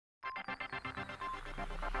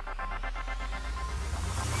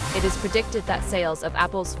It is predicted that sales of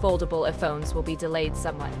Apple's foldable iPhones will be delayed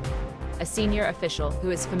somewhat. A senior official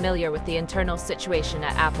who is familiar with the internal situation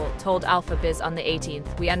at Apple told Alpha Biz on the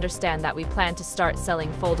 18th, "We understand that we plan to start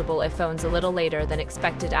selling foldable iPhones a little later than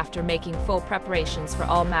expected after making full preparations for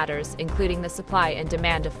all matters, including the supply and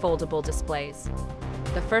demand of foldable displays."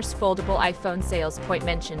 The first foldable iPhone sales point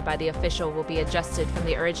mentioned by the official will be adjusted from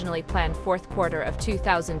the originally planned fourth quarter of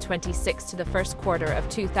 2026 to the first quarter of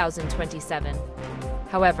 2027.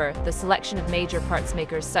 However, the selection of major parts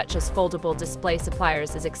makers such as foldable display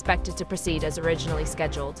suppliers is expected to proceed as originally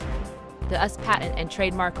scheduled. The US Patent and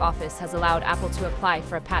Trademark Office has allowed Apple to apply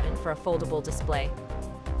for a patent for a foldable display.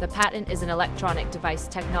 The patent is an electronic device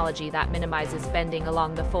technology that minimizes bending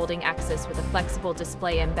along the folding axis with a flexible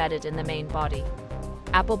display embedded in the main body.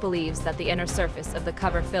 Apple believes that the inner surface of the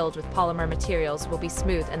cover filled with polymer materials will be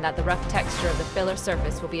smooth and that the rough texture of the filler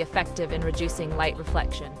surface will be effective in reducing light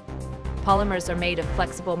reflection. Polymers are made of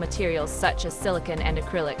flexible materials such as silicon and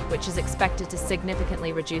acrylic, which is expected to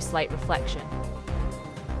significantly reduce light reflection.